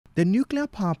The nuclear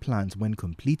power plant, when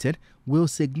completed, will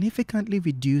significantly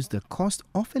reduce the cost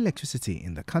of electricity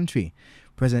in the country.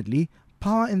 Presently,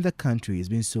 power in the country is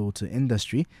being sold to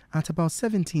industry at about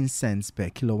 17 cents per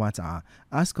kilowatt hour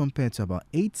as compared to about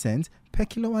 8 cents per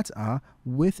kilowatt hour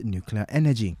with nuclear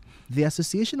energy. The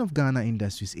Association of Ghana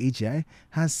Industries AGI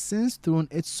has since thrown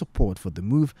its support for the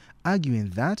move,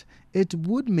 arguing that it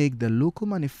would make the local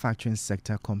manufacturing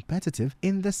sector competitive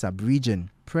in the sub-region.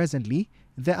 Presently,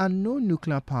 there are no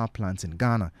nuclear power plants in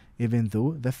Ghana, even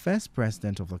though the first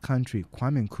president of the country,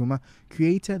 Kwame Nkrumah,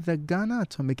 created the Ghana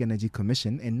Atomic Energy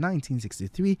Commission in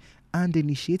 1963 and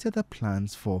initiated the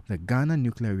plans for the Ghana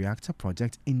Nuclear Reactor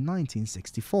Project in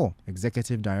 1964.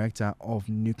 Executive Director of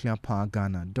Nuclear Power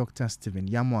Ghana, Dr. Stephen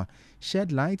Yamoah,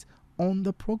 shed light on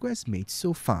the progress made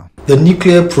so far. The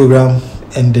nuclear program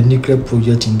and the nuclear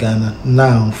project in Ghana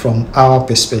now, from our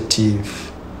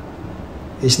perspective,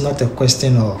 is not a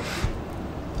question of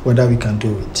whether we can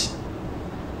do it.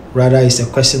 Rather, it's a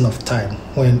question of time.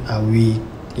 When are we,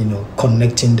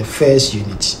 connecting the first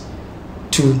unit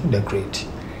to the grid?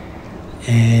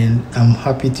 And I'm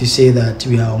happy to say that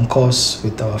we are on course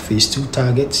with our phase 2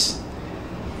 targets.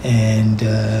 And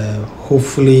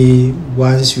hopefully,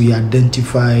 once we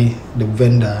identify the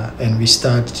vendor and we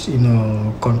start,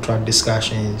 contract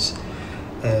discussions,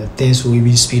 things will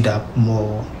even speed up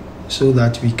more so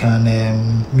that we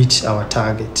can meet our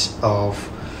target of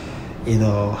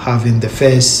having the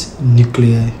first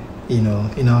nuclear,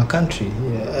 in our country.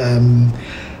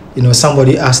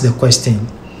 Somebody asked the question,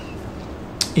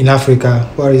 in Africa,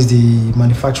 where is the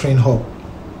manufacturing hub?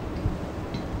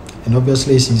 And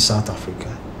obviously it's in South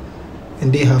Africa.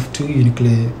 And they have 2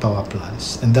 nuclear power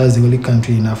plants. And that's the only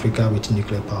country in Africa with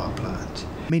nuclear power plant.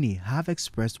 Many have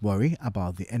expressed worry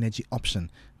about the energy option,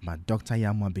 but Dr.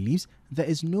 Yamoah believes there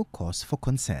is no cause for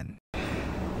concern.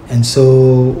 And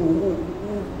so,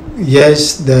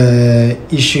 yes, the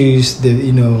issues,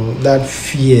 that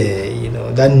fear,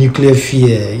 that nuclear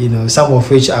fear, some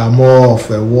of which are more of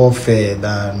a warfare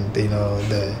than,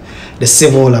 the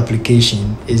civil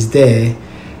application is there.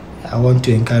 I want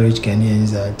to encourage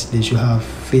Kenyans that they should have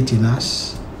faith in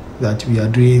us, that we are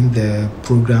doing the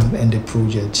program and the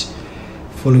project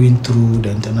following through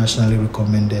the internationally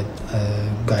recommended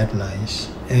guidelines.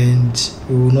 And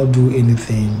we will not do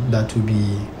anything that will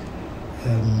be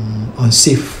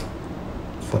unsafe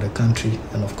for the country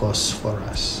and, of course, for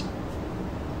us.